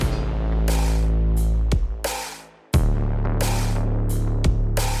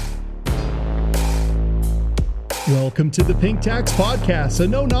Welcome to the Pink Tax Podcast, a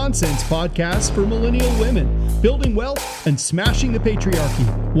no-nonsense podcast for millennial women, building wealth and smashing the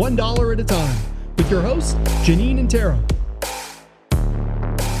patriarchy, $1 at a time, with your hosts, Janine and Tara.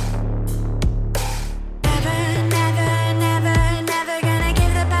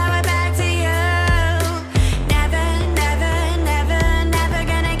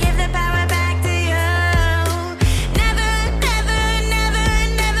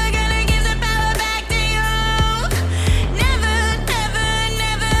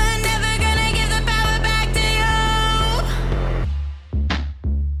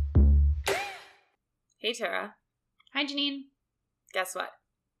 Hey Tara. Hi Janine. Guess what?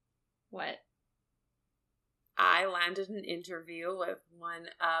 What? I landed an interview with one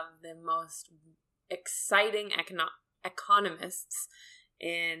of the most exciting economists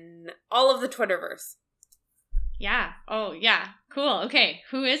in all of the Twitterverse. Yeah. Oh, yeah. Cool. Okay.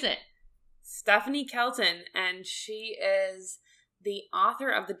 Who is it? Stephanie Kelton, and she is the author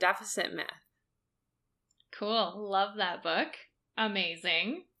of The Deficit Myth. Cool. Love that book.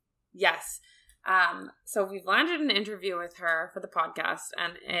 Amazing. Yes. So we've landed an interview with her for the podcast,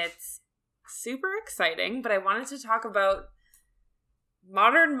 and it's super exciting, but I wanted to talk about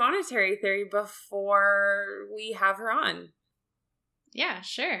modern monetary theory before we have her on. Yeah,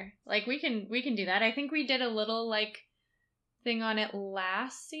 sure. Like we can do that. I think we did a little thing on it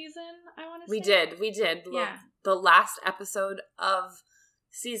last season, I want to say. We did. Yeah. The last episode of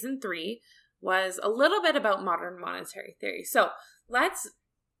season 3 was a little bit about modern monetary theory. So let's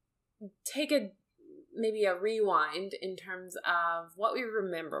take maybe a rewind in terms of what we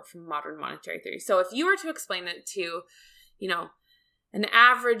remember from modern monetary theory. So if you were to explain it to, an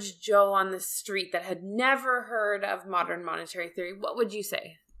average Joe on the street that had never heard of modern monetary theory, what would you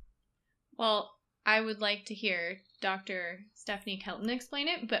say? Well, I would like to hear Dr. Stephanie Kelton explain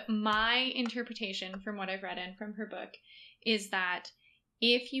it, but my interpretation from what I've read and from her book is that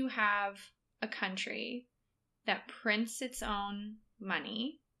if you have a country that prints its own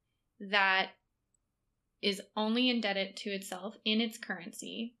money, that is only indebted to itself in its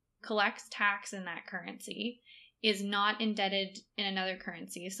currency, collects tax in that currency, is not indebted in another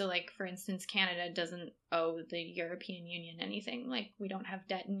currency. So for instance, Canada doesn't owe the European Union anything. We don't have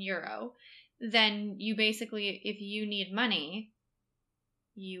debt in euro. Then you basically, if you need money,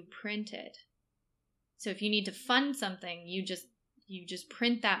 you print it. So if you need to fund something, you just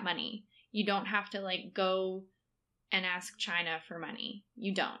print that money. You don't have to go and ask China for money.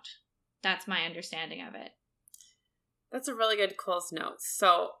 You don't. That's my understanding of it. That's a really good close note.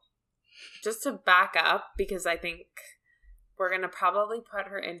 So just to back up, because I think we're going to probably put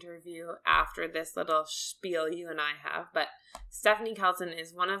her interview after this little spiel you and I have, but Stephanie Kelton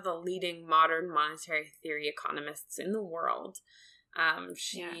is one of the leading modern monetary theory economists in the world.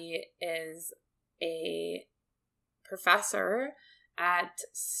 She is a professor at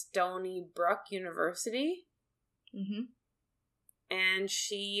Stony Brook University. Mm-hmm. And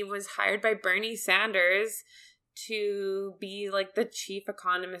she was hired by Bernie Sanders to be the chief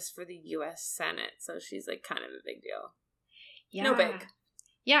economist for the U.S. Senate. So she's kind of a big deal. Yeah. No big.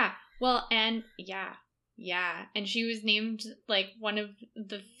 Yeah. Well, and yeah. And she was named one of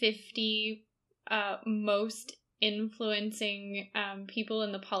the 50 most influencing people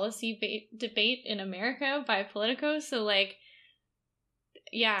in the policy debate in America by Politico. So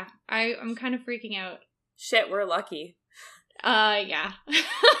yeah, I'm kind of freaking out. Shit, we're lucky. Yeah.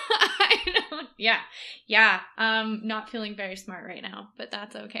 I know. Yeah. Not feeling very smart right now, but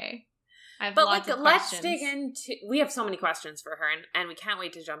that's okay. I have lots of questions. Let's dig into. We have so many questions for her, and we can't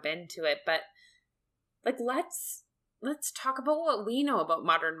wait to jump into it. But let's talk about what we know about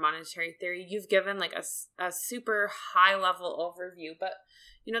modern monetary theory. You've given a super high level overview, but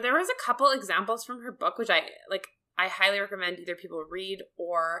there was a couple examples from her book which I highly recommend either people read,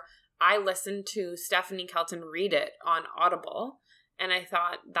 or I listened to Stephanie Kelton read it on Audible, and I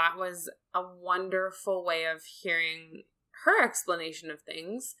thought that was a wonderful way of hearing her explanation of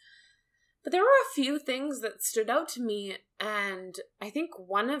things. But there were a few things that stood out to me, and I think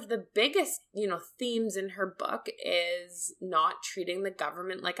one of the biggest, themes in her book is not treating the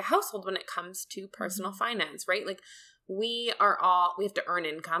government like a household when it comes to personal finance, right? We have to earn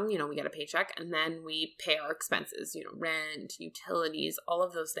income, we get a paycheck, and then we pay our expenses, rent, utilities, all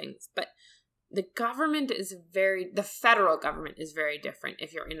of those things. But the federal government is very different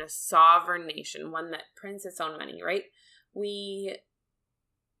if you're in a sovereign nation, one that prints its own money, right? We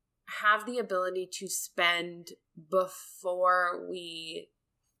have the ability to spend before we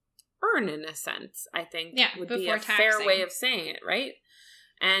earn, in a sense, I think would be a fair way of saying it, right?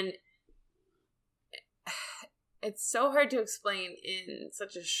 And it's so hard to explain in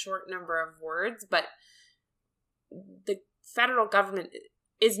such a short number of words, but the federal government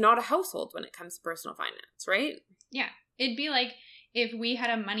is not a household when it comes to personal finance, right? Yeah. It'd be like if we had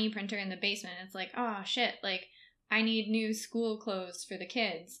a money printer in the basement. It's like, oh, shit, like, I need new school clothes for the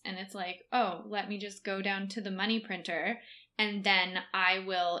kids. And it's like, oh, let me just go down to the money printer, and then I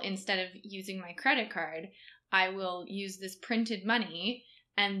will, instead of using my credit card, I will use this printed money,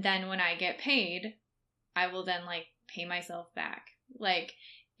 and then when I get paid, I will then, like, pay myself back. Like,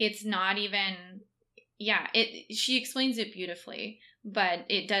 it's not even, yeah, she explains it beautifully, but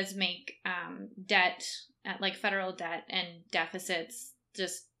it does make debt, like federal debt and deficits,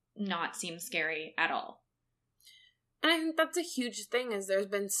 just not seem scary at all. And I think that's a huge thing, is there's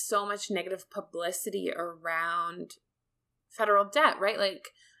been so much negative publicity around federal debt, right? Like,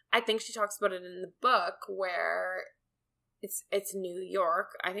 I think she talks about it in the book where it's New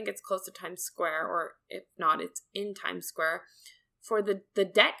York. I think it's close to Times Square, or if not, it's in Times Square for the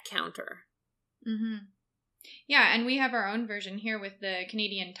debt counter. Mm-hmm. Yeah, and we have our own version here with the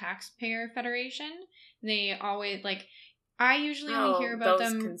Canadian Taxpayer Federation. They always, like, I usually only hear about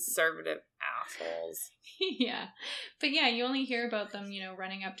those them. Conservative assholes. Yeah. But yeah, you only hear about them, you know,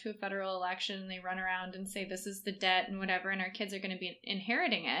 running up to a federal election, and they run around and say this is the debt and whatever, and our kids are going to be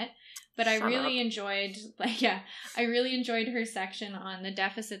inheriting it. But I really enjoyed, like, yeah, I really enjoyed her section on the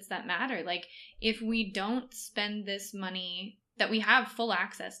deficits that matter. Like, if we don't spend this money that we have full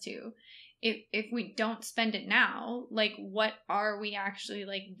access to, if we don't spend it now, like, what are we actually,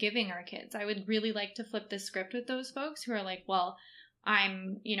 like, giving our kids? I would really like to flip the script with those folks who are like, well,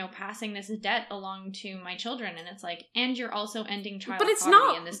 I'm, you know, passing this debt along to my children. And it's like, and you're also ending child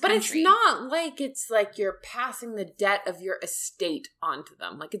poverty in this country. But it's not like it's like you're passing the debt of your estate onto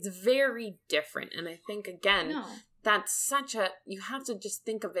them. Like, it's very different. And I think, again, that's such a, you have to just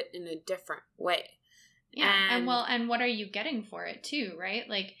think of it in a different way. Yeah. And what are you getting for it too, right?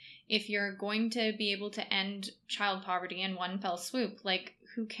 Like, if you're going to be able to end child poverty in one fell swoop, like,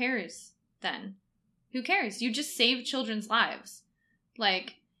 who cares then? Who cares? You just saved children's lives.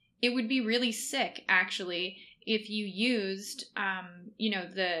 Like, it would be really sick, actually, if you used, you know,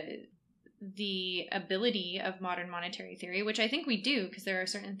 the ability of modern monetary theory, which I think we do, because there are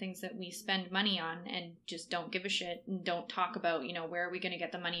certain things that we spend money on and just don't give a shit and don't talk about, you know, where are we going to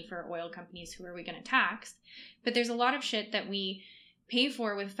get the money for oil companies? Who are we going to tax? But there's a lot of shit that we pay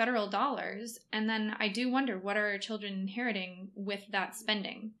for with federal dollars. And then I do wonder, what are our children inheriting with that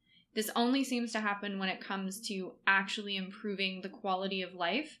spending? This only seems to happen when it comes to actually improving the quality of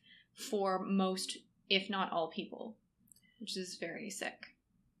life for most, if not all, people, which is very sick.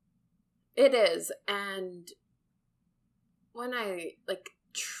 It is. And when I, like,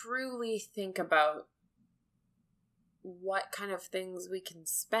 truly think about what kind of things we can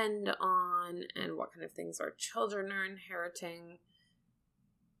spend on and what kind of things our children are inheriting,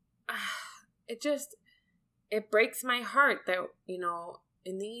 it breaks my heart that, you know,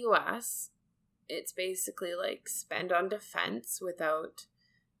 in the US, it's basically like spend on defense without,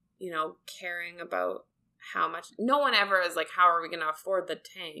 you know, caring about how much. No one ever is like, how are we going to afford the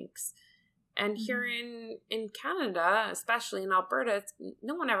tanks? And here in Canada, especially in Alberta,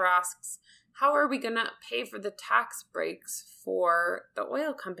 no one ever asks, how are we going to pay for the tax breaks for the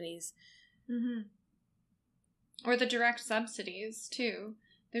oil companies? Mm-hmm. Or the direct subsidies, too.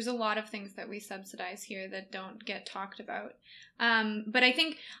 There's a lot of things that we subsidize here that don't get talked about. But I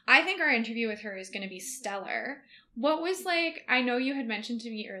think our interview with her is going to be stellar. What was, like, I know you had mentioned to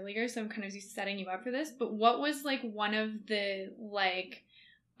me earlier, so I'm kind of just setting you up for this, but what was, like, one of the, like,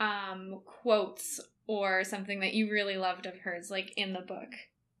 quotes or something that you really loved of hers, like, in the book?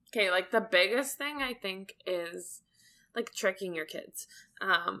 Okay, like, the biggest thing I think is, like, tricking your kids.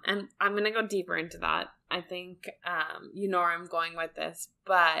 And I'm going to go deeper into that. I think, you know where I'm going with this,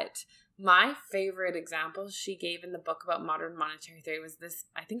 but my favorite example she gave in the book about modern monetary theory was this.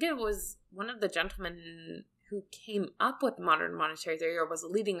 I think it was one of the gentlemen who came up with modern monetary theory, or was a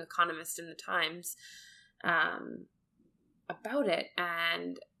leading economist in the Times, about it.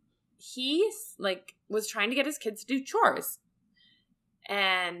 And he, like, was trying to get his kids to do chores.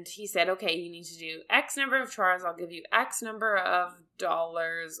 And he said, okay, you need to do X number of chores. I'll give you X number of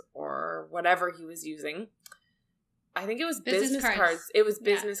dollars, or whatever he was using. I think it was business cards. It was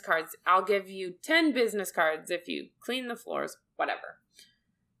business cards. I'll give you 10 business cards if you clean the floors, whatever.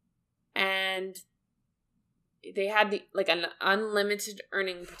 And they had like an unlimited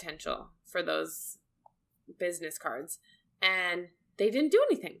earning potential for those business cards. And they didn't do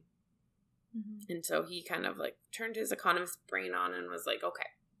anything. Mm-hmm. And so he kind of, like, turned his economist brain on and was like, okay,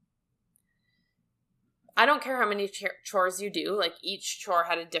 I don't care how many chores you do. Like, each chore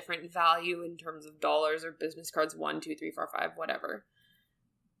had a different value in terms of dollars or business cards, 1, 2, 3, 4, 5, whatever.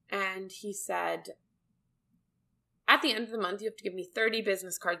 And he said, at the end of the month, you have to give me 30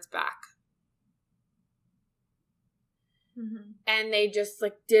 business cards back. Mm-hmm. And they just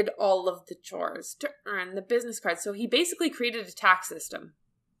like did all of the chores to earn the business cards. So he basically created a tax system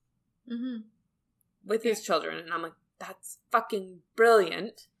with his children. And I'm like, that's fucking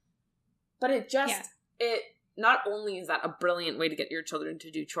brilliant. But it not only is that a brilliant way to get your children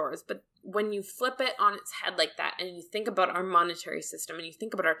to do chores, but when you flip it on its head like that and you think about our monetary system and you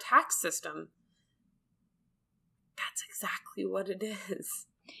think about our tax system, that's exactly what it is.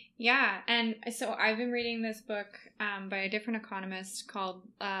 Yeah, and so I've been reading this book by a different economist called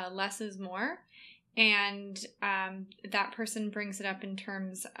Less is More, and that person brings it up in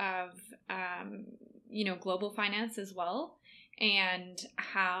terms of, global finance as well, and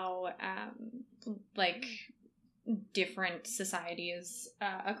how, different societies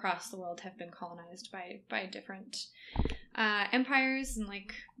across the world have been colonized by different empires, and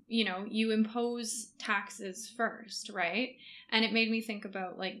you impose taxes first, right? And it made me think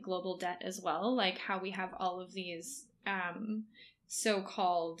about global debt as well, how we have all of these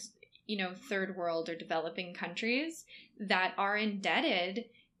so-called third world or developing countries that are indebted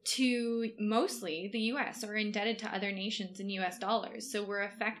to mostly the US, or indebted to other nations in US dollars. So we're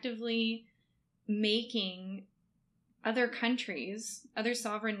effectively making other countries, other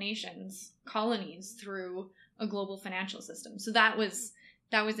sovereign nations, colonies through a global financial system. So that was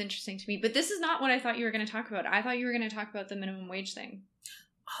interesting to me. But this is not what I thought you were going to talk about. I thought you were going to talk about the minimum wage thing.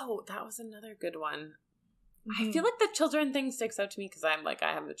 Oh, that was another good one. Mm-hmm. I feel like the children thing sticks out to me because I'm like,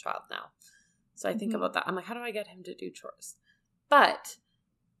 I have a child now. So I think about that. I'm like, how do I get him to do chores? But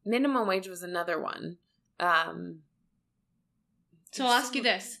minimum wage was another one. So I'll ask you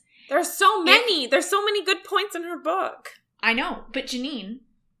this. There's so many. There's so many good points in her book. I know. But Janine,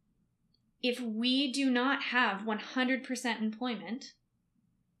 if we do not have 100% employment,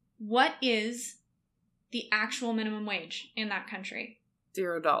 what is the actual minimum wage in that country?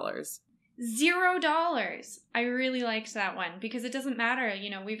 $0. $0. I really liked that one because it doesn't matter.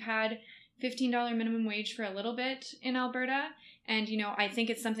 We've had $15 minimum wage for a little bit in Alberta. And, I think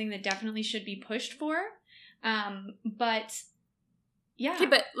it's something that definitely should be pushed for. But yeah, okay,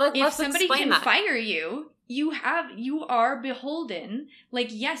 but let's somebody explain can that. fire you, you are beholden.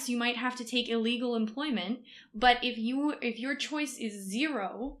 Yes, you might have to take illegal employment, but if your choice is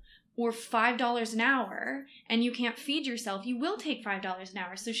 $0 or $5 an hour and you can't feed yourself, you will take $5 an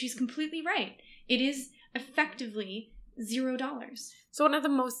hour. So she's completely right. It is effectively $0. So one of the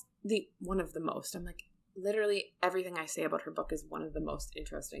most, I'm like, literally everything I say about her book is one of the most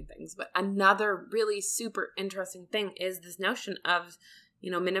interesting things. But another really super interesting thing is this notion of,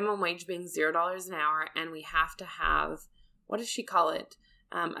 minimum wage being $0 an hour, and we have to have, what does she call it?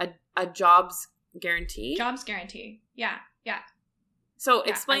 A jobs guarantee? Jobs guarantee. Yeah. So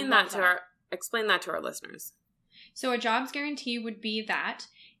explain that to our listeners. So a jobs guarantee would be that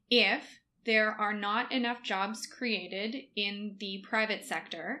if there are not enough jobs created in the private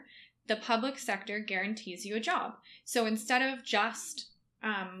sector, the public sector guarantees you a job. So instead of just,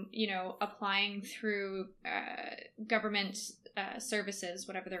 applying through government services,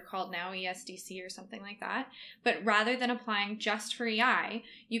 whatever they're called now, ESDC or something like that, but rather than applying just for EI,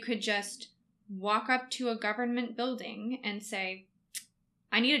 you could just walk up to a government building and say,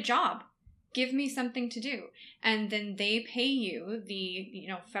 I need a job. Give me something to do. And then they pay you the,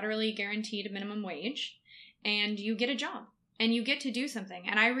 federally guaranteed minimum wage, and you get a job. And you get to do something.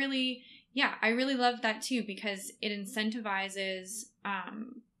 And I really love that too, because it incentivizes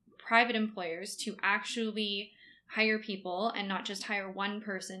private employers to actually hire people and not just hire one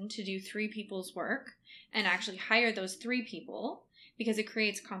person to do 3 people's work, and actually hire those 3 people, because it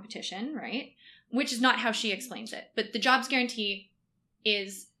creates competition, right? Which is not how she explains it. But the jobs guarantee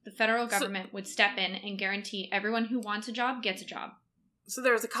is the federal government would step in and guarantee everyone who wants a job gets a job. So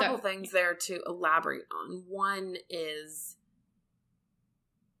there's a couple things there to elaborate on. One is,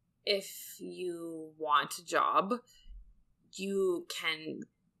 if you want a job, you can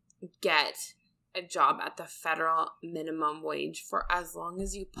get a job at the federal minimum wage for as long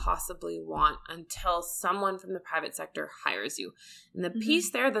as you possibly want, until someone from the private sector hires you. And the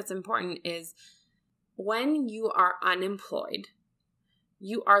piece there that's important is, when you are unemployed,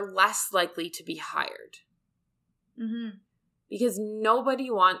 you are less likely to be hired. Mm-hmm. Because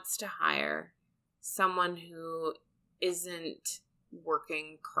nobody wants to hire someone who isn't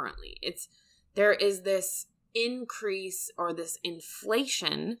working currently. There is this increase, or this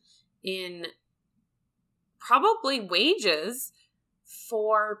inflation in probably wages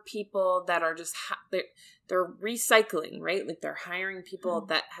for people that are just they're recycling, right? They're hiring people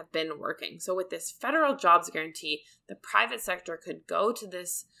that have been working. So with this federal jobs guarantee, the private sector could go to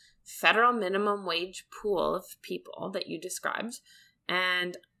this federal minimum wage pool of people that you described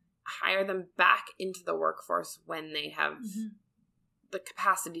and hire them back into the workforce when they have the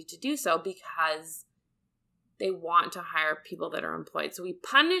capacity to do so, because they want to hire people that are employed. So we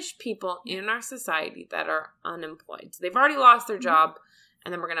punish people in our society that are unemployed. So they've already lost their job,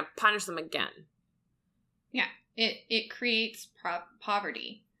 and then we're going to punish them again. Yeah, it creates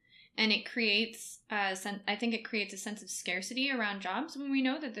poverty, and it creates I think it creates a sense of scarcity around jobs when we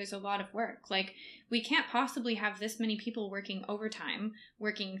know that there's a lot of work. Like, we can't possibly have this many people working overtime,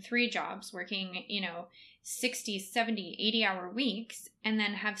 working 3 jobs, working, 60, 70, 80-hour weeks, and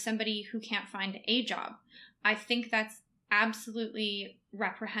then have somebody who can't find a job. I think that's absolutely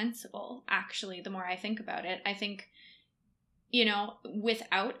reprehensible, actually, the more I think about it. I think,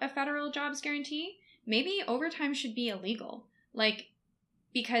 without a federal jobs guarantee, maybe overtime should be illegal. Like,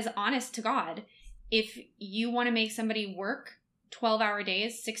 because honest to God, if you want to make somebody work 12-hour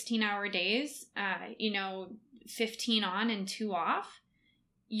days, 16-hour days, 15 on and 2 off,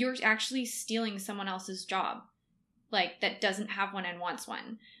 you're actually stealing someone else's job, like, that doesn't have one and wants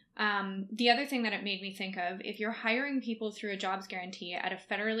one. The other thing that it made me think of, if you're hiring people through a jobs guarantee at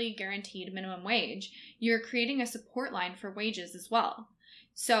a federally guaranteed minimum wage, you're creating a support line for wages as well.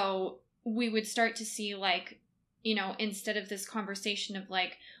 So we would start to see, like, instead of this conversation of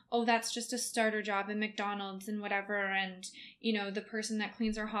like, oh, that's just a starter job in McDonald's and whatever, and, the person that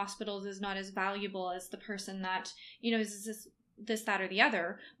cleans our hospitals is not as valuable as the person that, is this, that, or the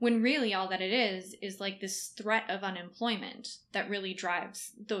other, when really all that it is like this threat of unemployment that really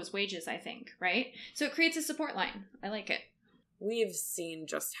drives those wages, I think, right? So it creates a support line. I like it. We've seen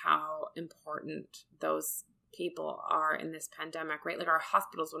just how important those people are in this pandemic, right? Like, our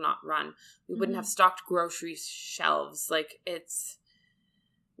hospitals will not run. We wouldn't have stocked grocery shelves. Like,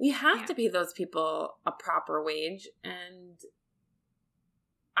 we have to pay those people a proper wage, and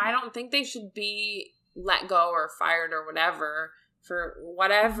I don't think they should be let go or fired or whatever for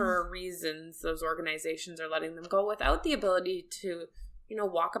whatever reasons those organizations are letting them go, without the ability to,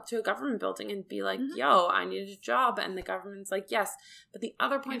 walk up to a government building and be like, yo, I need a job. And the government's like, yes. But the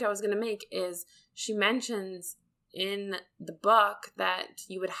other point I was going to make is, she mentions in the book that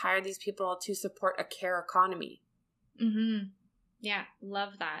you would hire these people to support a care economy. Yeah,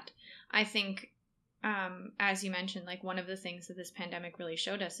 love that. I think, as you mentioned, like, one of the things that this pandemic really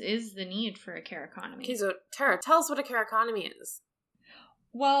showed us is the need for a care economy. Okay, so Tara, tell us what a care economy is.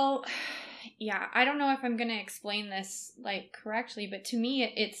 Well, yeah, I don't know if I'm going to explain this, like, correctly, but to me,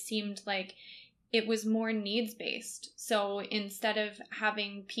 it seemed like it was more needs-based. So instead of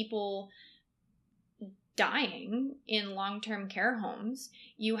having people dying in long-term care homes,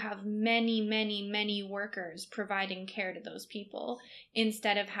 you have many, many, many workers providing care to those people,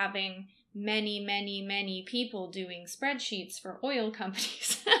 instead of having many, many, many people doing spreadsheets for oil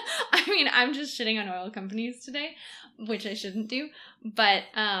companies. I mean, I'm just shitting on oil companies today, which I shouldn't do, but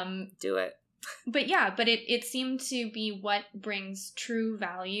do it. But yeah, but it seemed to be what brings true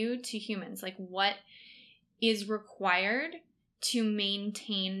value to humans, like what is required to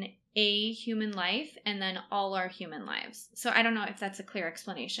maintain a human life and then all our human lives. So I don't know if that's a clear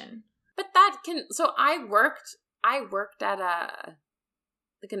explanation. But that can, so I worked at a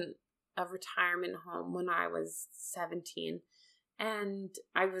retirement home when I was 17, and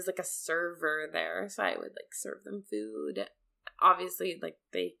I was like a server there. So I would like serve them food. Obviously, like,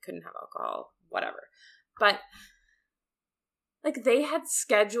 they couldn't have alcohol, whatever. But like, they had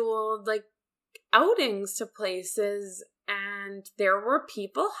scheduled like outings to places, and there were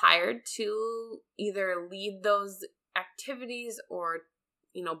people hired to either lead those activities or,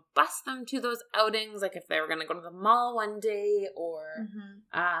 bus them to those outings. Like, if they were going to go to the mall one day, or,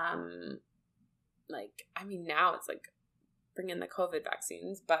 now it's like bring in the COVID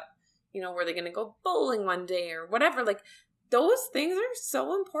vaccines, but, were they going to go bowling one day or whatever? Like, those things are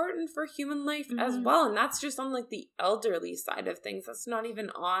so important for human life as well. And that's just on like the elderly side of things. That's not even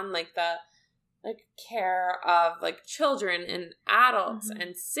on like the care of like children and adults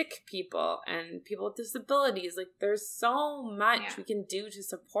and sick people and people with disabilities. Like, there's so much we can do to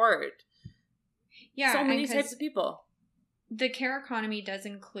support so many types of people. The care economy does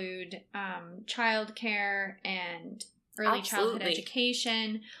include childcare and early childhood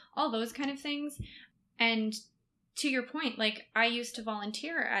education, all those kind of things. And to your point, like, I used to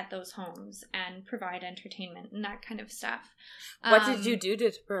volunteer at those homes and provide entertainment and that kind of stuff. What did you do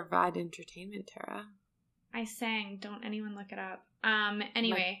to provide entertainment, Tara? I sang. Don't anyone look it up.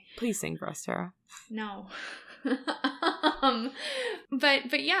 Anyway. Please sing for us, Tara. No. But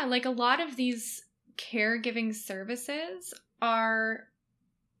yeah, like, a lot of these caregiving services are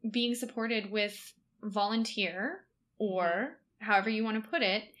being supported with volunteer or however you want to put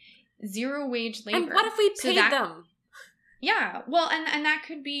it, zero wage labor. And what if we paid them? Yeah, well, and that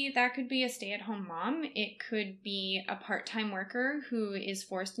could be a stay-at-home mom. It could be a part-time worker who is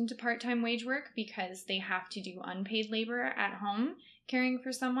forced into part-time wage work because they have to do unpaid labor at home caring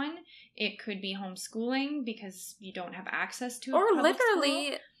for someone. It could be homeschooling because you don't have access to or public literally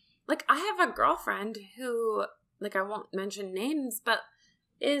school. like I have a girlfriend who, like, I won't mention names, but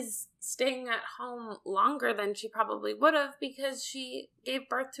is staying at home longer than she probably would have because she gave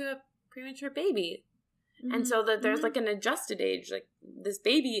birth to a premature baby. And so that there's like an adjusted age. Like, this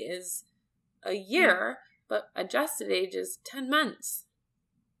baby is a year, but adjusted age is 10 months.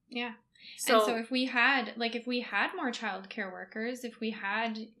 Yeah. So if we had more childcare workers, if we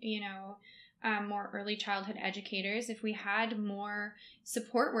had, more early childhood educators, if we had more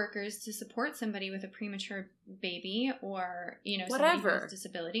support workers to support somebody with a premature baby or, somebody who has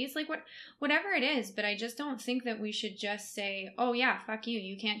disabilities, like whatever it is. But I just don't think that we should just say, oh yeah, fuck you.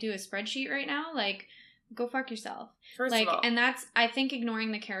 You can't do a spreadsheet right now. Like, go fuck yourself. First of all. And that's, I think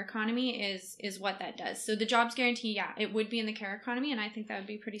ignoring the care economy is what that does. So the jobs guarantee, yeah, it would be in the care economy, and I think that would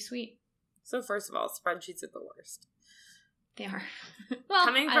be pretty sweet. So first of all, spreadsheets are the worst. They are. Well,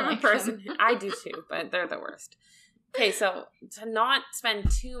 coming from a person, I do too, but they're the worst. Okay, so to not spend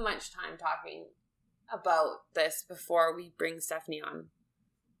too much time talking about this before we bring Stephanie on,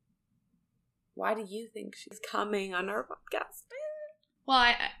 why do you think she's coming on our podcast?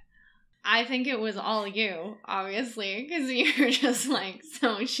 Well, I think it was all you, obviously, because you're just like,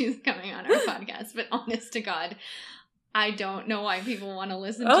 so she's coming on our podcast. But honest to God, I don't know why people want to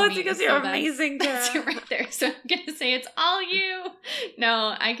listen to me. Oh, it's because you're amazing, Tara. That's it right there. So I'm going to say it's all you.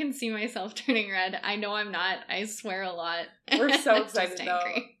 No, I can see myself turning red. I know I'm not. I swear a lot. We're so excited, though.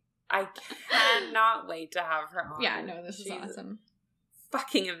 I cannot wait to have her on. Yeah, no, this is awesome.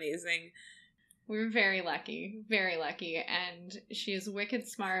 Fucking amazing. We're very lucky, and she is wicked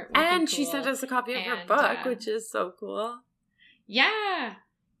smart. And cool. She sent us a copy of her book, which is so cool. Yeah,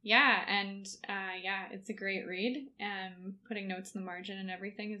 and it's a great read. Putting notes in the margin and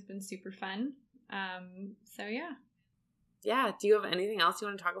everything has been super fun. So yeah. Yeah, do you have anything else you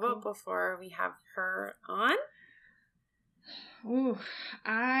want to talk about before we have her on? Ooh,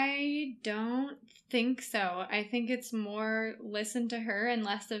 I don't think so. I think it's more listen to her and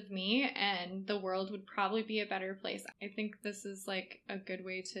less of me, and the world would probably be a better place. I think this is like a good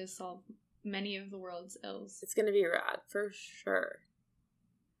way to solve many of the world's ills. It's going to be rad, for sure.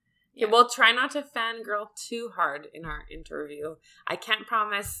 Yeah. Okay, we'll try not to fangirl too hard in our interview. I can't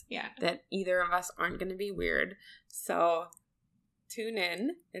promise that either of us aren't going to be weird. So tune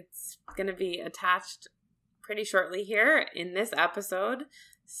in. It's going to be attached pretty shortly here in this episode.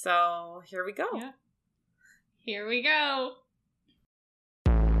 So here we go. Yeah. Here we go.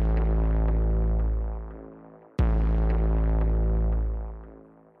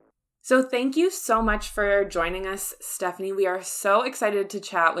 So thank you so much for joining us, Stephanie. We are so excited to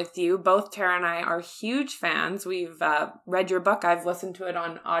chat with you. Both Tara and I are huge fans. We've read your book. I've listened to it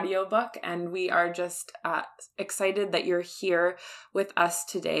on audiobook, and we are just excited that you're here with us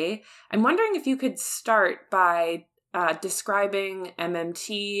today. I'm wondering if you could start by describing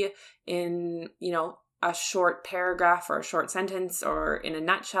MMT in, a short paragraph or a short sentence or in a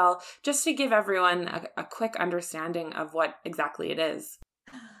nutshell, just to give everyone a quick understanding of what exactly it is.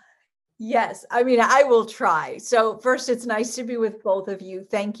 Yes, I mean, I will try. So first, it's nice to be with both of you.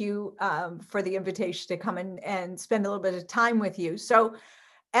 Thank you for the invitation to come in and spend a little bit of time with you. So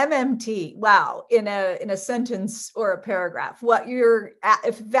MMT, wow, in a sentence or a paragraph, what you're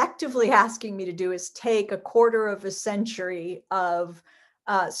effectively asking me to do is take a quarter of a century of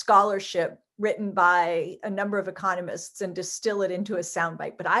scholarship written by a number of economists and distill it into a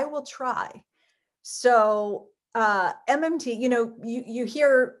soundbite, but I will try. So MMT, you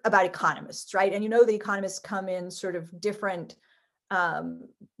hear about economists, right? And the economists come in sort of different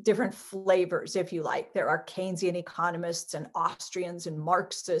flavors, if you like. There are Keynesian economists and Austrians and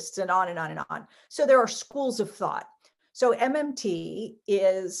Marxists and on and on and on. So there are schools of thought. So MMT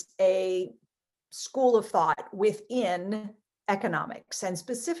is a school of thought within economics, and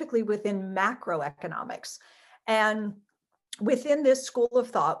specifically within macroeconomics. And within this school of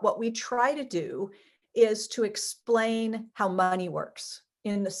thought, what we try to do is to explain how money works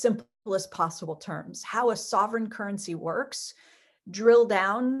in the simplest possible terms, how a sovereign currency works, drill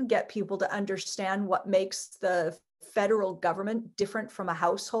down, get people to understand what makes the federal government different from a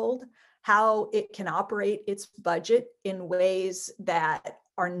household, how it can operate its budget in ways that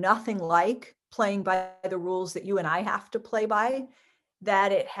are nothing like playing by the rules that you and I have to play by,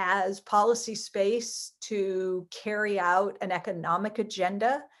 that it has policy space to carry out an economic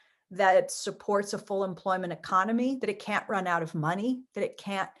agenda that supports a full employment economy, that it can't run out of money, that it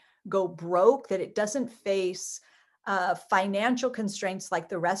can't go broke, that it doesn't face financial constraints like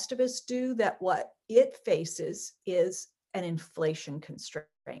the rest of us do, that what it faces is an inflation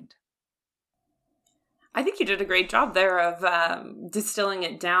constraint. I think you did a great job there of distilling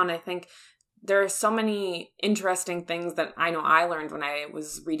it down. I think there are so many interesting things that I know I learned when I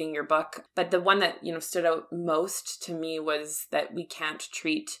was reading your book. But the one that, stood out most to me was that we can't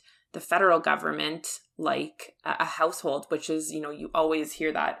treat the federal government like a household, which is, you always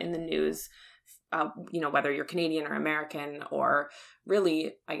hear that in the news, whether you're Canadian or American or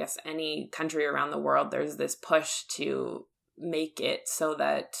really, I guess, any country around the world, there's this push to make it so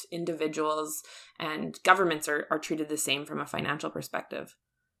that individuals and governments are treated the same from a financial perspective.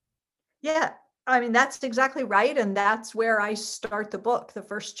 Yeah, I mean, that's exactly right. And that's where I start the book. The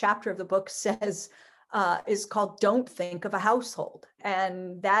first chapter of the book is called Don't Think of a Household.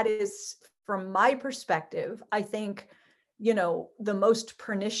 And that is, from my perspective, I think, the most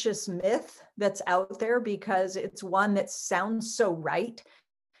pernicious myth that's out there, because it's one that sounds so right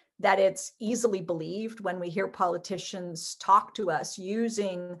that it's easily believed when we hear politicians talk to us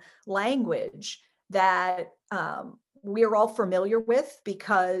using language that we're all familiar with,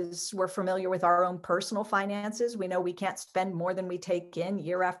 because we're familiar with our own personal finances. We know we can't spend more than we take in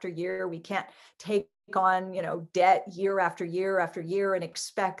year after year. We can't take on, debt year after year after year and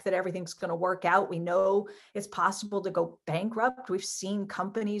expect that everything's going to work out. We know it's possible to go bankrupt. We've seen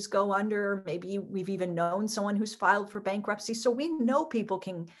companies go under. Maybe we've even known someone who's filed for bankruptcy. So we know people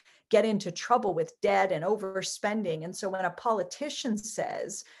can get into trouble with debt and overspending. And so when a politician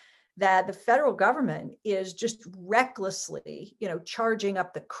says that the federal government is just recklessly, charging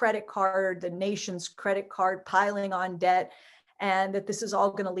up the credit card, the nation's credit card, piling on debt, and that this is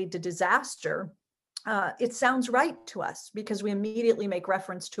all going to lead to disaster, it sounds right to us, because we immediately make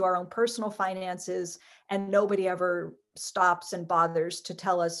reference to our own personal finances, and nobody ever stops and bothers to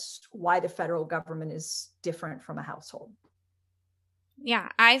tell us why the federal government is different from a household. Yeah,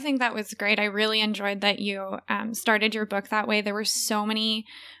 I think that was great. I really enjoyed that you started your book that way. There were so many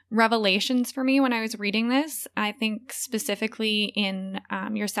revelations for me when I was reading this. I think specifically in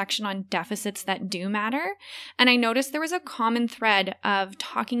your section on deficits that do matter. And I noticed there was a common thread of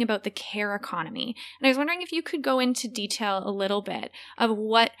talking about the care economy. And I was wondering if you could go into detail a little bit of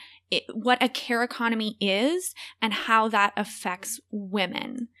what a care economy is and how that affects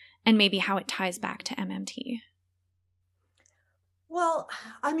women, and maybe how it ties back to MMT. Well,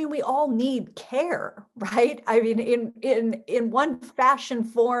 I mean, we all need care, right? I mean, in one fashion,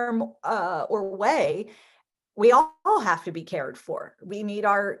 form, or way, we all have to be cared for. We need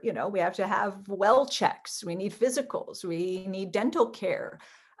we have to have well checks. We need physicals. We need dental care.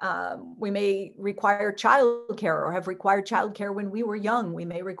 We may require childcare, or have required childcare when we were young. We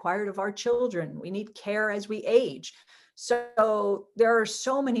may require it of our children. We need care as we age. So there are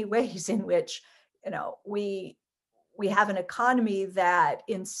so many ways in which, we have an economy that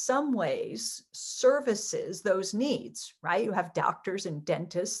in some ways services those needs, right? You have doctors and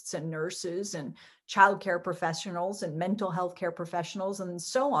dentists and nurses and childcare professionals and mental health care professionals and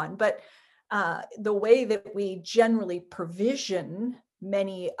so on. But the way that we generally provision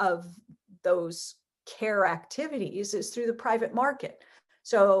many of those care activities is through the private market.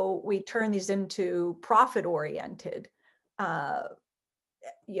 So we turn these into profit-oriented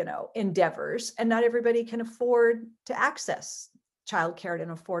endeavors, and not everybody can afford to access childcare at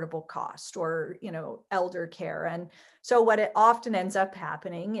an affordable cost, or, elder care. And so what it often ends up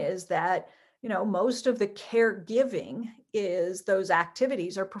happening is that, most of the caregiving is those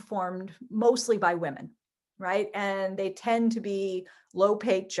activities are performed mostly by women, right? And they tend to be low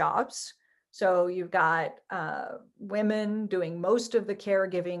paid jobs. So you've got women doing most of the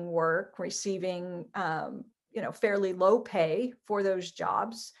caregiving work, receiving fairly low pay for those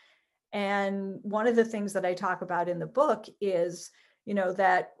jobs. And one of the things that I talk about in the book is,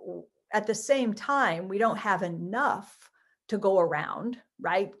 that at the same time, we don't have enough to go around,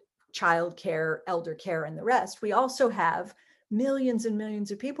 right? Childcare, elder care, and the rest. We also have millions and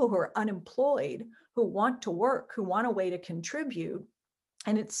millions of people who are unemployed, who want to work, who want a way to contribute.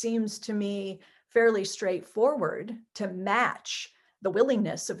 And it seems to me fairly straightforward to match the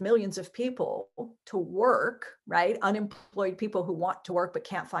willingness of millions of people to work, right? Unemployed people who want to work but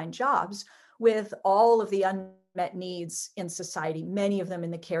can't find jobs, with all of the unmet needs in society, many of them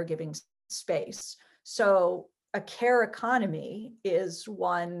in the caregiving space. So a care economy is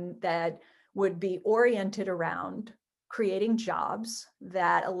one that would be oriented around creating jobs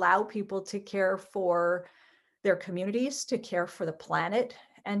that allow people to care for their communities, to care for the planet,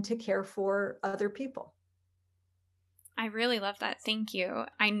 and to care for other people. I really love that. Thank you.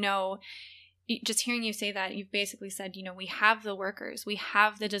 I know just hearing you say that, you've basically said, we have the workers, we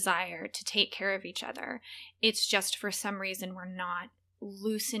have the desire to take care of each other. It's just for some reason we're not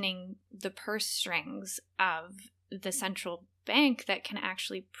loosening the purse strings of the central bank that can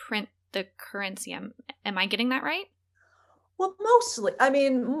actually print the currency. Am I getting that right? Well, mostly, I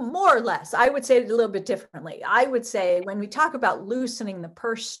mean, more or less. I would say it a little bit differently. I would say when we talk about loosening the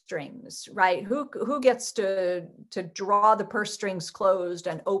purse strings, right? Who gets to draw the purse strings closed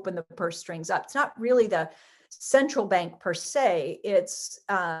and open the purse strings up? It's not really the central bank per se. It's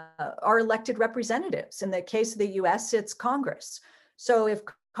our elected representatives. In the case of the U.S., it's Congress. So if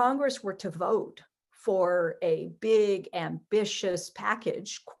Congress were to vote for a big, ambitious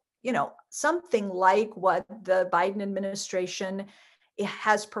package, something like what the Biden administration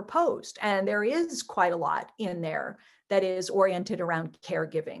has proposed. And there is quite a lot in there that is oriented around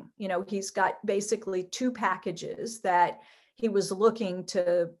caregiving. He's got basically two packages that he was looking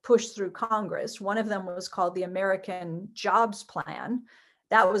to push through Congress. One of them was called the American Jobs Plan.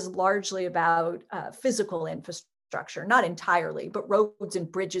 That was largely about physical infrastructure, not entirely, but roads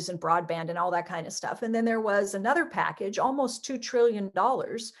and bridges and broadband and all that kind of stuff. And then there was another package, almost $2 trillion,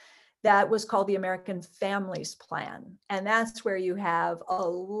 that was called the American Families Plan. And that's where you have a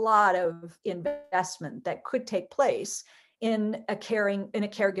lot of investment that could take place in a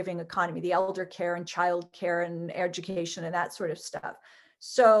caregiving economy, the elder care and child care and education and that sort of stuff.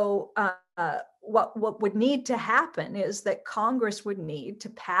 So what would need to happen is that Congress would need to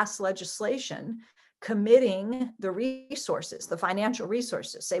pass legislation committing the resources, the financial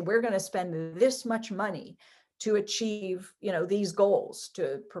resources, say we're going to spend this much money to achieve, these goals,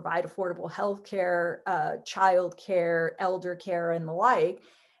 to provide affordable health care, child care, elder care, and the like.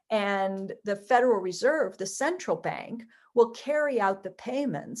 And the Federal Reserve, the central bank, will carry out the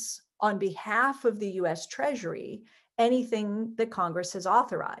payments on behalf of the US Treasury, anything that Congress has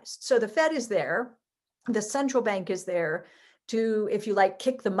authorized. So the Fed is there, the central bank is there to, if you like,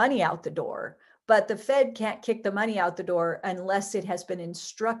 kick the money out the door. But the Fed can't kick the money out the door unless it has been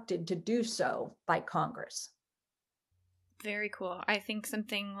instructed to do so by Congress. Very cool. I think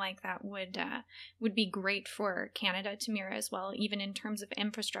something like that would be great for Canada to mirror as well, even in terms of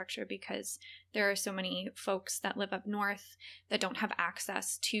infrastructure, because there are so many folks that live up north that don't have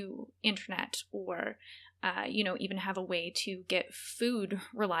access to internet or, even have a way to get food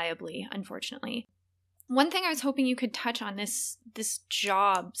reliably, unfortunately. One thing I was hoping you could touch on this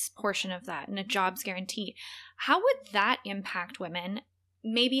jobs portion of that and a jobs guarantee. How would that impact women?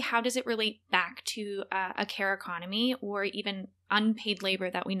 Maybe how does it relate back to a care economy or even unpaid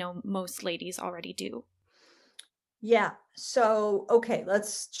labor that we know most ladies already do? Yeah. So, okay,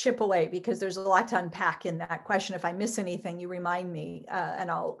 let's chip away because there's a lot to unpack in that question. If I miss anything, you remind me,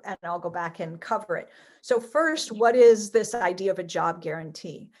 and I'll go back and cover it. So first, what is this idea of a job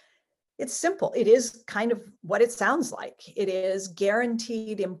guarantee? It's simple. It is kind of what it sounds like. It is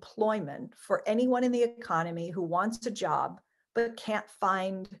guaranteed employment for anyone in the economy who wants a job but can't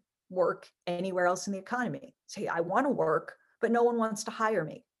find work anywhere else in the economy. Say, I want to work, but no one wants to hire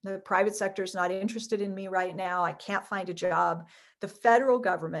me. The private sector is not interested in me right now. I can't find a job. The federal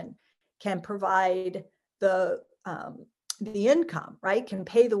government can provide the income, right? Can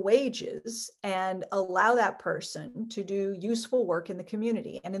pay the wages and allow that person to do useful work in the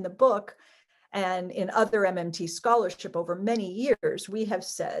community. And in the book, and in other MMT scholarship over many years, we have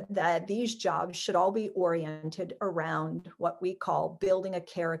said that these jobs should all be oriented around what we call building a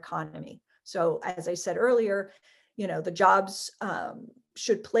care economy. So as I said earlier, the jobs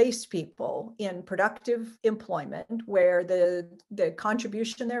should place people in productive employment where the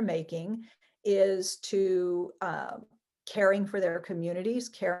contribution they're making is to caring for their communities,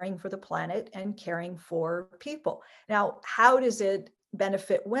 caring for the planet, and caring for people. Now, how does it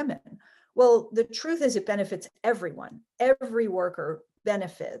benefit women? Well, the truth is it benefits everyone. Every worker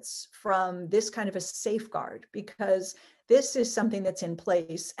benefits from this kind of a safeguard because this is something that's in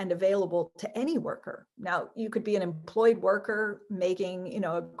place and available to any worker. Now, you could be an employed worker making,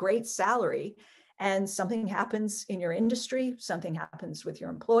 a great salary, and something happens in your industry, something happens with your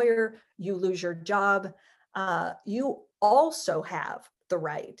employer, you lose your job. You also have the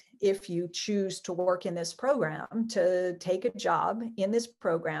right, if you choose to work in this program, to take a job in this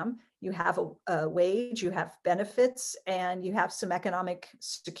program. You have a wage, you have benefits, and you have some economic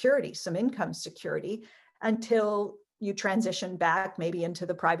security, some income security until you transition back maybe into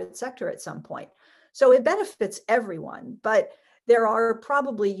the private sector at some point. So it benefits everyone. But there are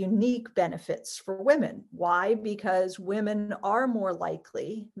probably unique benefits for women. Why? Because women are more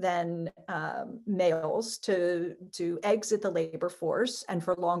likely than males to exit the labor force and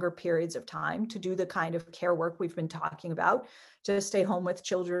for longer periods of time, to do the kind of care work we've been talking about, to stay home with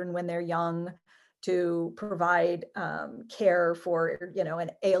children when they're young, to provide care for,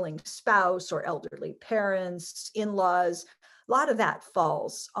 an ailing spouse or elderly parents, in-laws. A lot of that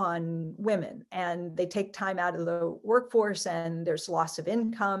falls on women, and they take time out of the workforce and there's loss of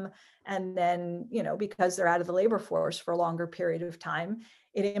income. And then, because they're out of the labor force for a longer period of time,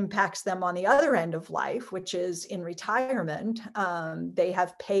 it impacts them on the other end of life, which is in retirement. They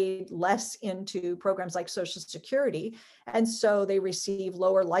have paid less into programs like Social Security, and so they receive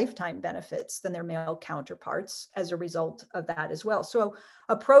lower lifetime benefits than their male counterparts as a result of that as well. So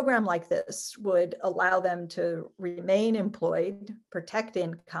a program like this would allow them to remain employed, protect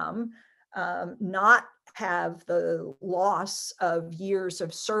income, not have the loss of years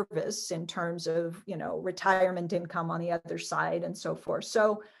of service in terms of, retirement income on the other side and so forth.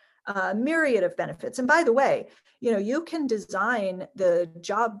 So myriad of benefits. And by the way, you can design the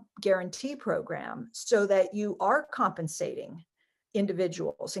job guarantee program so that you are compensating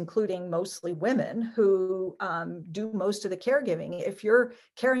individuals, including mostly women, who do most of the caregiving. If you're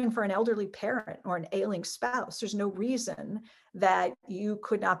caring for an elderly parent or an ailing spouse, there's no reason that you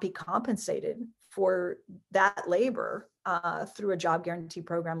could not be compensated for that labor through a job guarantee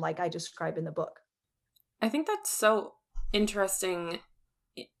program like I describe in the book. I think that's so interesting,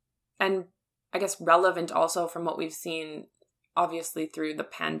 and I guess relevant also from what we've seen, obviously, through the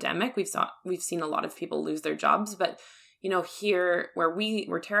pandemic. We've seen a lot of people lose their jobs, but here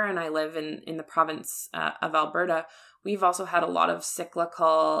where Tara and I live in the province of Alberta, we've also had a lot of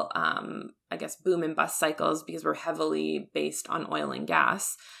cyclical, boom and bust cycles, because we're heavily based on oil and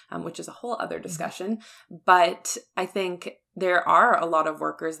gas, which is a whole other discussion. But I think there are a lot of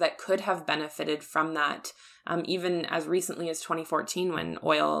workers that could have benefited from that, even as recently as 2014 when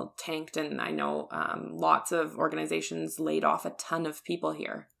oil tanked. And I know lots of organizations laid off a ton of people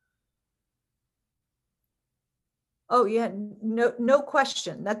here. Oh yeah, no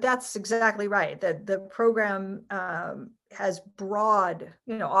question. That's exactly right. That the program has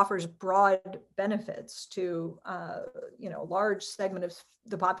offers broad benefits to a large segment of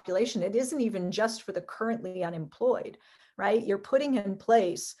the population. It isn't even just for the currently unemployed, right? You're putting in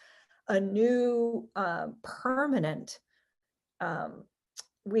place a new permanent,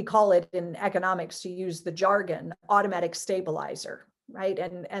 we call it in economics, to use the jargon, automatic stabilizer. Right.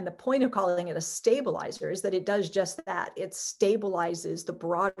 And the point of calling it a stabilizer is that it does just that. It stabilizes the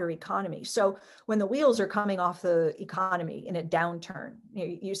broader economy. So when the wheels are coming off the economy in a downturn,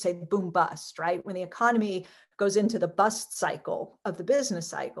 you say boom bust, right? When the economy goes into the bust cycle of the business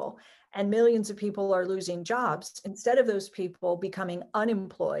cycle and millions of people are losing jobs, instead of those people becoming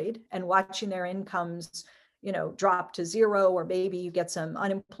unemployed and watching their incomes drop to zero, or maybe you get some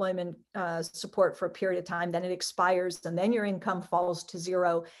unemployment support for a period of time, then it expires, and then your income falls to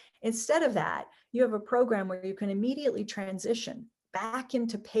zero. Instead of that, you have a program where you can immediately transition back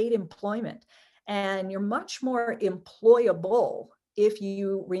into paid employment, and you're much more employable if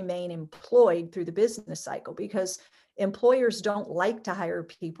you remain employed through the business cycle, because employers don't like to hire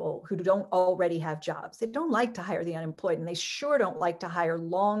people who don't already have jobs. They don't like to hire the unemployed, and they sure don't like to hire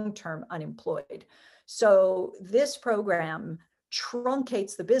long-term unemployed. So this program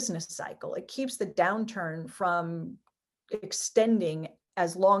truncates the business cycle. It keeps the downturn from extending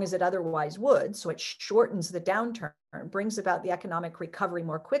as long as it otherwise would. So it shortens the downturn, brings about the economic recovery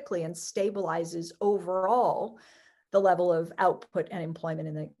more quickly, and stabilizes overall the level of output and employment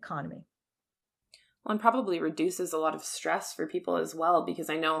in the economy. Well, and probably reduces a lot of stress for people as well, because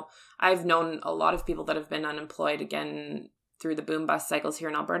I know I've known a lot of people that have been unemployed, again, through the boom bust cycles here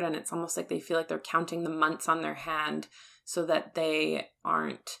in Alberta, and it's almost like they feel like they're counting the months on their hand so that they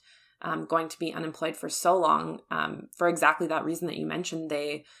aren't going to be unemployed for so long, for exactly that reason that you mentioned.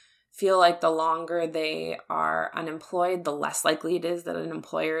 They feel like the longer they are unemployed, the less likely it is that an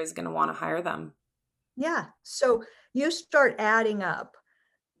employer is going to want to hire them. Yeah. So you start adding up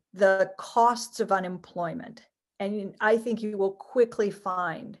the costs of unemployment, and I think you will quickly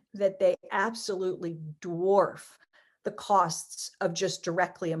find that they absolutely dwarf the costs of just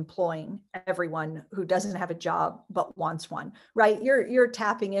directly employing everyone who doesn't have a job but wants one, right? You're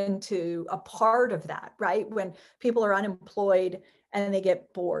tapping into a part of that, right? When people are unemployed and they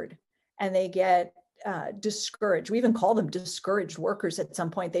get bored and they get discouraged. We even call them discouraged workers at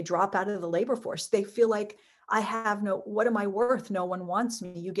some point. They drop out of the labor force. They feel like, what am I worth? No one wants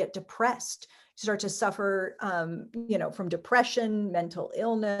me. You get depressed. start to suffer, from depression, mental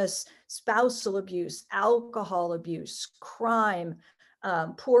illness, spousal abuse, alcohol abuse, crime,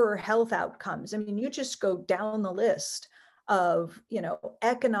 poorer health outcomes. I mean, you just go down the list of,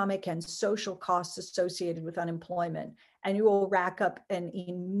 economic and social costs associated with unemployment, and you will rack up an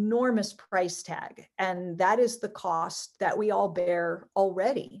enormous price tag. And that is the cost that we all bear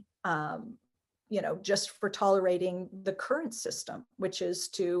already, just for tolerating the current system, which is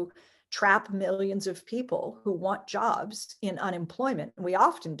to trap millions of people who want jobs in unemployment. And we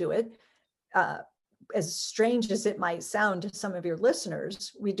often do it, as strange as it might sound to some of your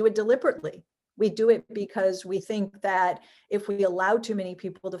listeners, we do it deliberately. We do it because we think that if we allow too many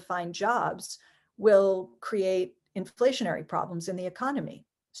people to find jobs, we'll create inflationary problems in the economy.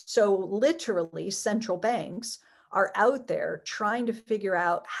 So literally, central banks are out there trying to figure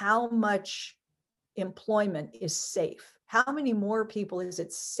out how much employment is safe. How many more people is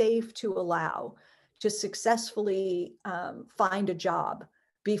it safe to allow to successfully find a job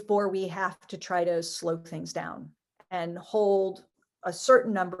before we have to try to slow things down and hold a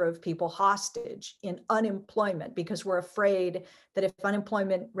certain number of people hostage in unemployment, because we're afraid that if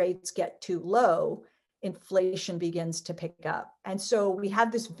unemployment rates get too low, inflation begins to pick up. And so we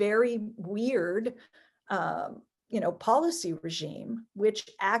have this very weird policy regime, which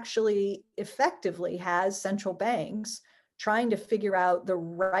actually effectively has central banks trying to figure out the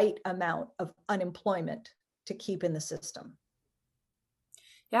right amount of unemployment to keep in the system.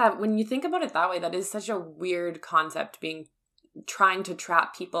 Yeah, when you think about it that way, that is such a weird concept, trying to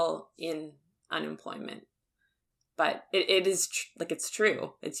trap people in unemployment. But it is it's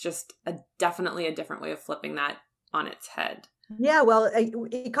true. It's just definitely a different way of flipping that on its head. Yeah, well,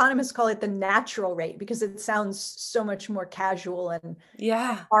 economists call it the natural rate because it sounds so much more casual and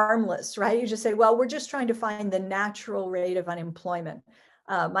harmless, right? You just say, well, we're just trying to find the natural rate of unemployment.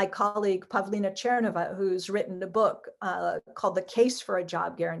 My colleague, Pavlina Chernova, who's written a book called The Case for a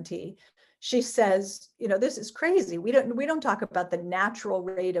Job Guarantee, she says, this is crazy. We don't talk about the natural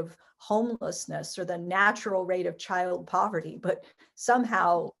rate of homelessness or the natural rate of child poverty, but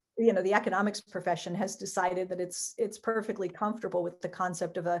somehow the economics profession has decided that it's perfectly comfortable with the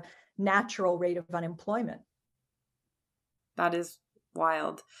concept of a natural rate of unemployment. That is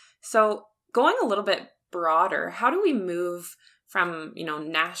wild. So going a little bit broader, how do we move from,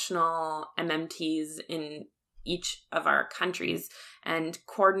 national MMTs in each of our countries and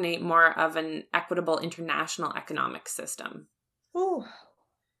coordinate more of an equitable international economic system? Ooh.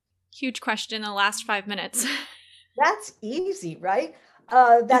 Huge question in the last 5 minutes. That's easy, right?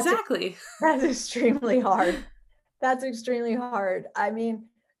 Exactly. That's extremely hard. That's extremely hard. I mean,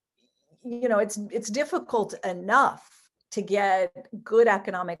 it's difficult enough to get good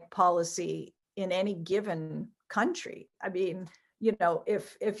economic policy in any given country. I mean,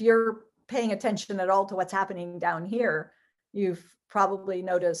 if you're paying attention at all to what's happening down here, you've probably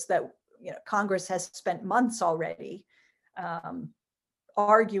noticed that Congress has spent months already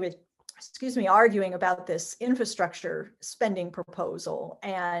arguing about this infrastructure spending proposal,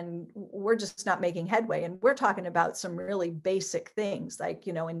 and we're just not making headway. And we're talking about some really basic things like,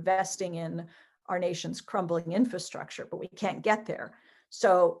 investing in our nation's crumbling infrastructure, but we can't get there.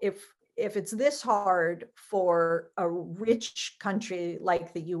 So if it's this hard for a rich country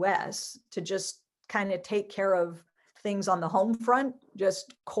like the US to just kind of take care of things on the home front,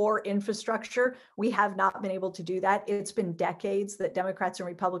 just core infrastructure, we have not been able to do that. It's been decades that Democrats and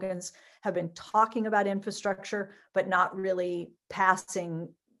Republicans have been talking about infrastructure, but not really passing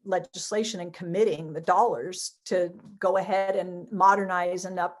legislation and committing the dollars to go ahead and modernize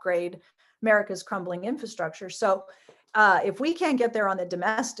and upgrade America's crumbling infrastructure. So if we can't get there on the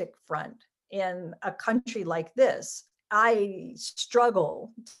domestic front in a country like this, I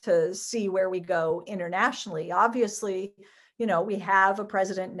struggle to see where we go internationally. Obviously, we have a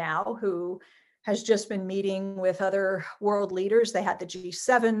president now who has just been meeting with other world leaders. They had the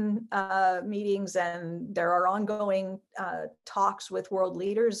G7 meetings, and there are ongoing talks with world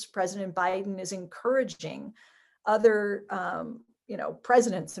leaders. President Biden is encouraging other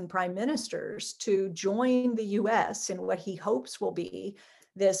presidents and prime ministers to join the US in what he hopes will be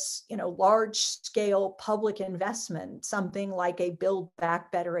this, large scale public investment, something like a Build Back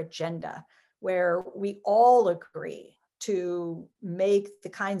Better agenda, where we all agree to make the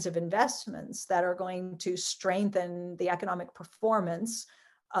kinds of investments that are going to strengthen the economic performance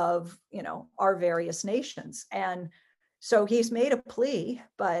of, our various nations. And so he's made a plea,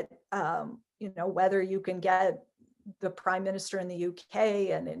 but, whether you can get the prime minister in the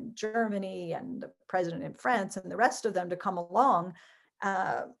UK and in Germany and the president in France and the rest of them to come along,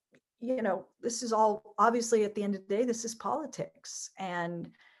 this is all obviously at the end of the day, this is politics.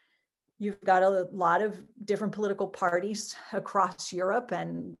 And, You've got a lot of different political parties across Europe,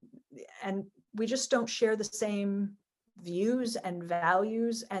 and we just don't share the same views and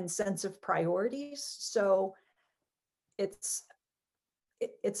values and sense of priorities. So it's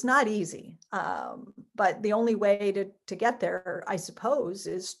not easy. But the only way to get there, I suppose,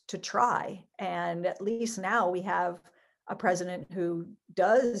 is to try. And at least now we have a president who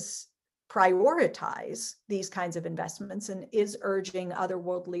does prioritize these kinds of investments and is urging other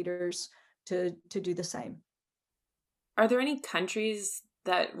world leaders to do the same. Are there any countries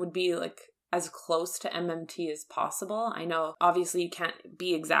that would be like as close to MMT as possible? I know obviously you can't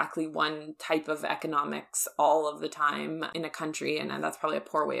be exactly one type of economics all of the time in a country, and that's probably a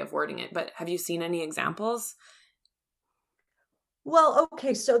poor way of wording it, but have you seen any examples? Well,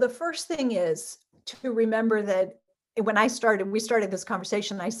 okay, so the first thing is to remember that when we started this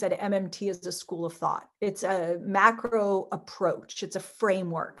conversation, I said MMT is a school of thought. It's a macro approach. It's a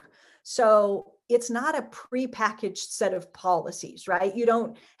framework. So it's not a prepackaged set of policies, right? You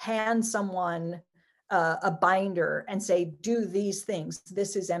don't hand someone a binder and say, do these things.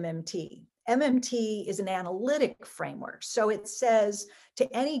 This is MMT. MMT is an analytic framework. So it says to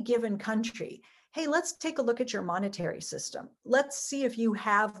any given country, hey, let's take a look at your monetary system. Let's see if you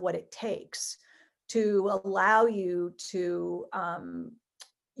have what it takes to allow you to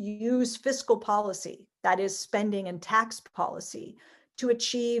use fiscal policy, that is spending and tax policy, to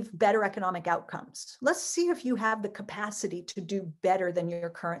achieve better economic outcomes. Let's see if you have the capacity to do better than you're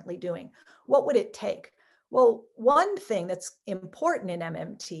currently doing. What would it take? Well, one thing that's important in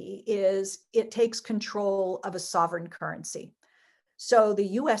MMT is it takes control of a sovereign currency. So the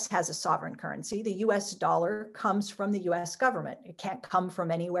US has a sovereign currency. The US dollar comes from the US government. It can't come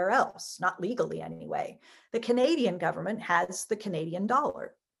from anywhere else, not legally anyway. The Canadian government has the Canadian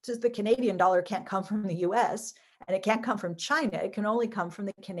dollar. So the Canadian dollar can't come from the US and it can't come from China. It can only come from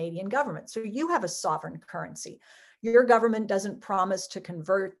the Canadian government. So you have a sovereign currency. Your government doesn't promise to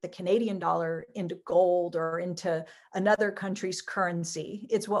convert the Canadian dollar into gold or into another country's currency.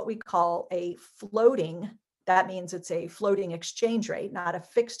 It's what we call a floating. That means it's a floating exchange rate, not a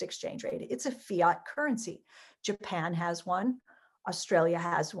fixed exchange rate. It's a fiat currency. Japan has one, Australia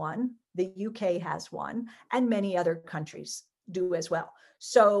has one, the UK has one, and many other countries do as well.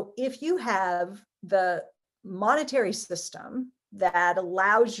 So if you have the monetary system that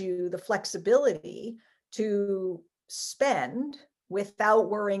allows you the flexibility to spend without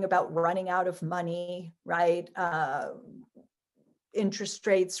worrying about running out of money, right? Interest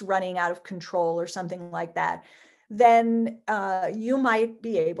rates running out of control or something like that, then you might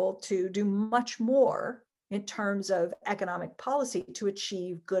be able to do much more in terms of economic policy to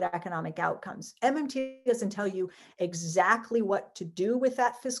achieve good economic outcomes. MMT doesn't tell you exactly what to do with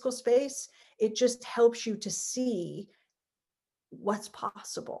that fiscal space. It just helps you to see what's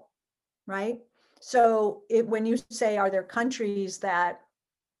possible, right? So when you say, are there countries that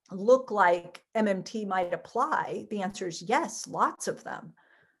look like MMT might apply, the answer is yes, lots of them.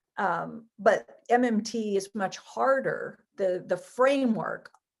 But MMT is much harder. The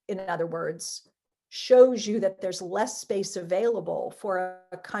framework, in other words, shows you that there's less space available for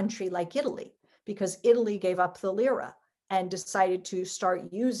a country like Italy, because Italy gave up the lira and decided to start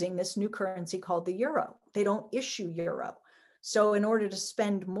using this new currency called the euro. They don't issue euro. So in order to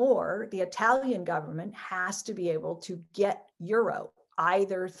spend more, the Italian government has to be able to get euro,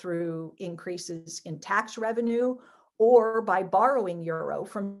 either through increases in tax revenue or by borrowing euro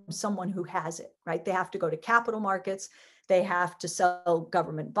from someone who has it, right? They have to go to capital markets. They have to sell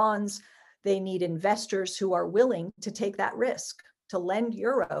government bonds. They need investors who are willing to take that risk, to lend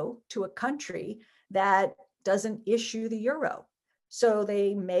euro to a country that doesn't issue the euro. So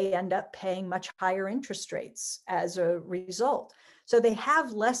they may end up paying much higher interest rates as a result. So they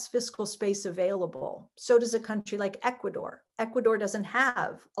have less fiscal space available. So does a country like Ecuador. Ecuador doesn't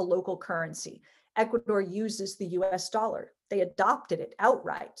have a local currency. Ecuador uses the US dollar. They adopted it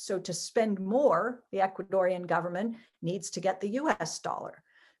outright. So to spend more, the Ecuadorian government needs to get the US dollar.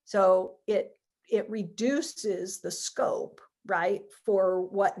 So it reduces the scope, right, for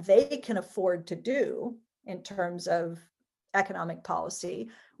what they can afford to do in terms of economic policy,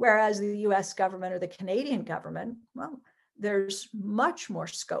 whereas the US government or the Canadian government, well, there's much more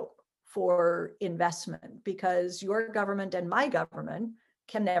scope for investment because your government and my government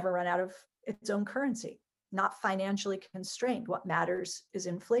can never run out of its own currency, not financially constrained. What matters is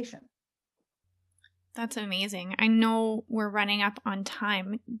inflation. That's amazing. I know we're running up on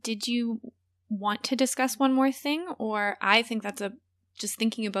time. Did you want to discuss one more thing? Or I think that's just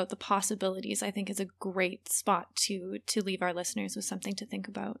thinking about the possibilities, I think is a great spot to leave our listeners with something to think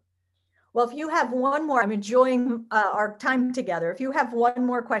about. Well, if you have one more, I'm enjoying our time together. If you have one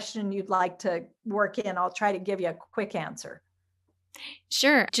more question you'd like to work in, I'll try to give you a quick answer.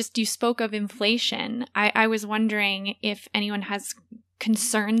 Sure. Just you spoke of inflation. I was wondering if anyone has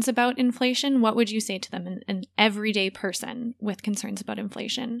concerns about inflation. What would you say to them, an everyday person with concerns about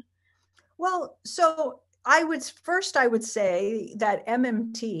inflation? Well, so I would say that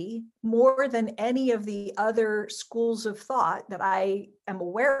MMT, more than any of the other schools of thought that I am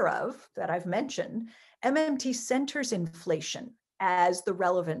aware of, that I've mentioned, MMT centers inflation as the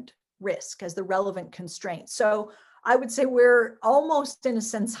relevant risk, as the relevant constraint. So I would say we're almost, in a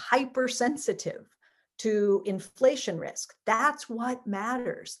sense, hypersensitive to inflation risk. That's what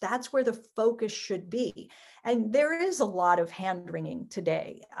matters. That's where the focus should be. And there is a lot of hand wringing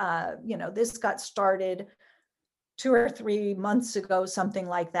today. This got started 2 or 3 months ago, something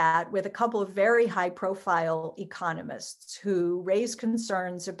like that, with a couple of very high profile economists who raised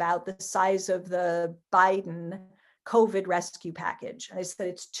concerns about the size of the Biden COVID rescue package. And they said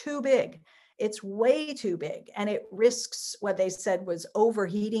it's too big. It's way too big. And it risks what they said was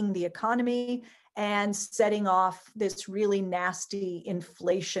overheating the economy and setting off this really nasty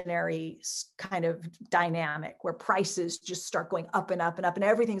inflationary kind of dynamic where prices just start going up and up and up and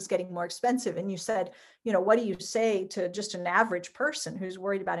everything's getting more expensive. And you said, what do you say to just an average person who's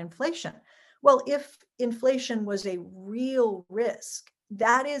worried about inflation? Well, if inflation was a real risk,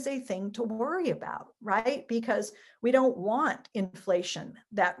 that is a thing to worry about, right? Because we don't want inflation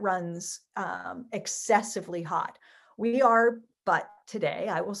that runs excessively hot. But today,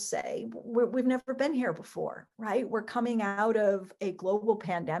 I will say, we've never been here before, right? We're coming out of a global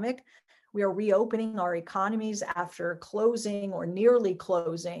pandemic. We are reopening our economies after closing or nearly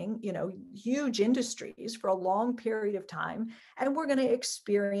closing, huge industries for a long period of time. And we're going to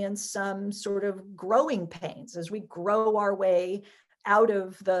experience some sort of growing pains as we grow our way out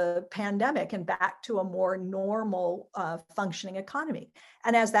of the pandemic and back to a more normal functioning economy.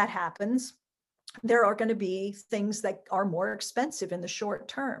 And as that happens, there are going to be things that are more expensive in the short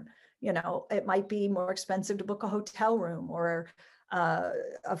term. It might be more expensive to book a hotel room or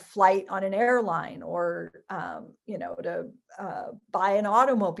a flight on an airline or, to buy an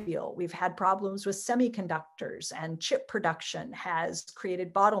automobile. We've had problems with semiconductors, and chip production has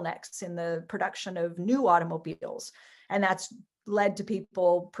created bottlenecks in the production of new automobiles. And that's led to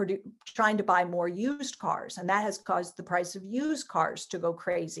people trying to buy more used cars. And that has caused the price of used cars to go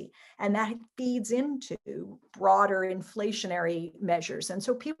crazy. And that feeds into broader inflationary measures. And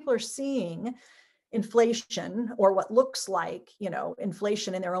so people are seeing inflation, or what looks like,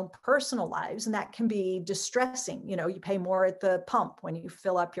 inflation in their own personal lives. And that can be distressing. You pay more at the pump when you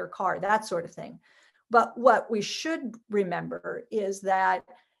fill up your car, that sort of thing. But what we should remember is that,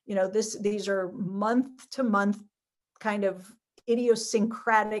 these are month to month kind of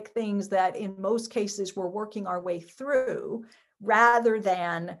idiosyncratic things that in most cases we're working our way through, rather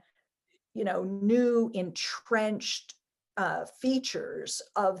than, new entrenched features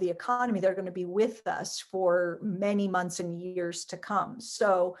of the economy that are going to be with us for many months and years to come.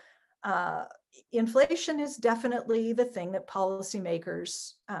 So inflation is definitely the thing that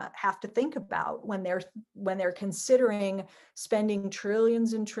policymakers have to think about when they're considering spending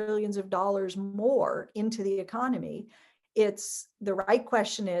trillions and trillions of dollars more into the economy. It's the right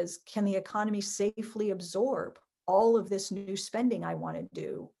question is, can the economy safely absorb all of this new spending I want to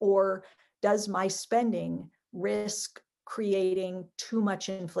do? Or does my spending risk creating too much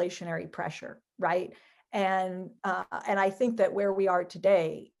inflationary pressure, right? And I think that where we are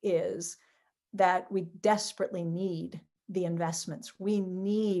today is that we desperately need the investments. We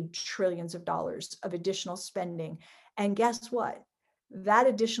need trillions of dollars of additional spending. And guess what? That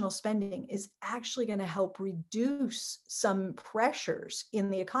additional spending is actually going to help reduce some pressures in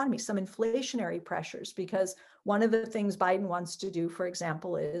the economy, some inflationary pressures, because one of the things Biden wants to do, for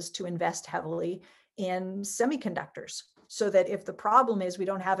example, is to invest heavily in semiconductors, so that if the problem is we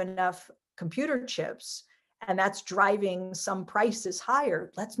don't have enough computer chips and that's driving some prices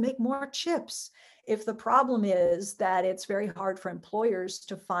higher, let's make more chips. If the problem is that it's very hard for employers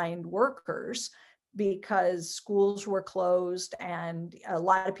to find workers because schools were closed and a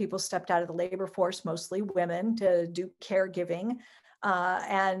lot of people stepped out of the labor force, mostly women, to do caregiving,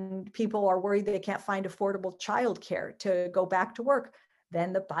 and people are worried they can't find affordable childcare to go back to work,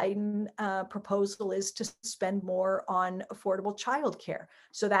 then the Biden proposal is to spend more on affordable childcare.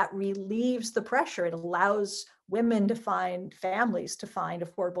 So that relieves the pressure. It allows families to find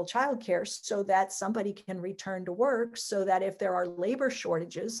affordable childcare so that somebody can return to work, so that if there are labor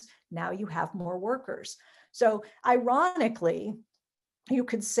shortages, now you have more workers. So ironically, you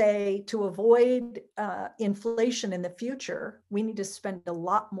could say to avoid inflation in the future, we need to spend a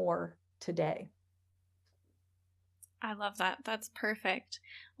lot more today. I love that. That's perfect.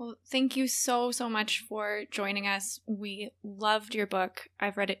 Well, thank you so much for joining us. We loved your book.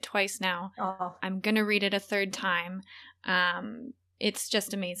 I've read it twice now. Oh. I'm going to read it a third time. It's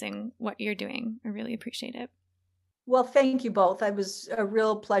just amazing what you're doing. I really appreciate it. Well, thank you both. It was a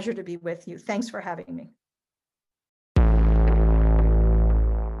real pleasure to be with you. Thanks for having me.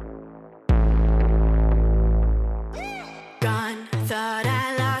 Gone, thought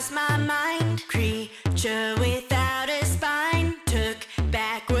I lost my mind. Creature without a spine. Took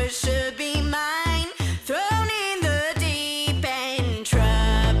back what should be mine. Thrown in the deep end.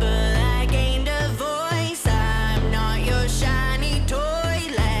 Trouble, I gained a voice. I'm not your shiny toy.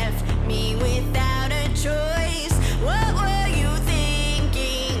 Left me without a choice. What were you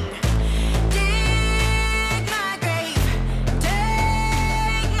thinking? Dig my grave.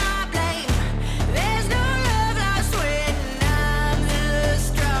 Take my blame. There's no love lost when I'm the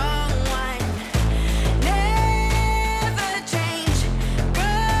strong one. Never change,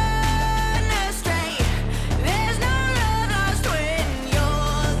 run astray. There's no love lost when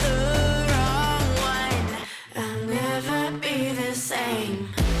you're the wrong one. I'll never be the same.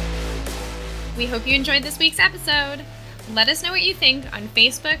 We hope you enjoyed this week's episode. Let us know what you think on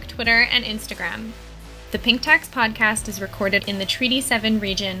Facebook, Twitter, and Instagram. The Pink Tax podcast is recorded in the Treaty 7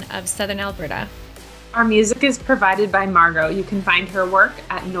 region of Southern Alberta. Our music is provided by Margot. You can find her work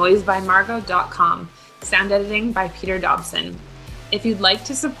at noisebymargot.com. Sound editing by Peter Dobson. If you'd like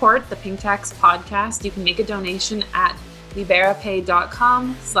to support the Pink Tax podcast, you can make a donation at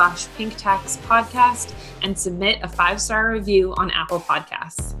liberapay.com/pinktaxpodcast and submit a 5-star review on Apple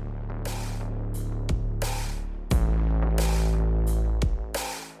Podcasts.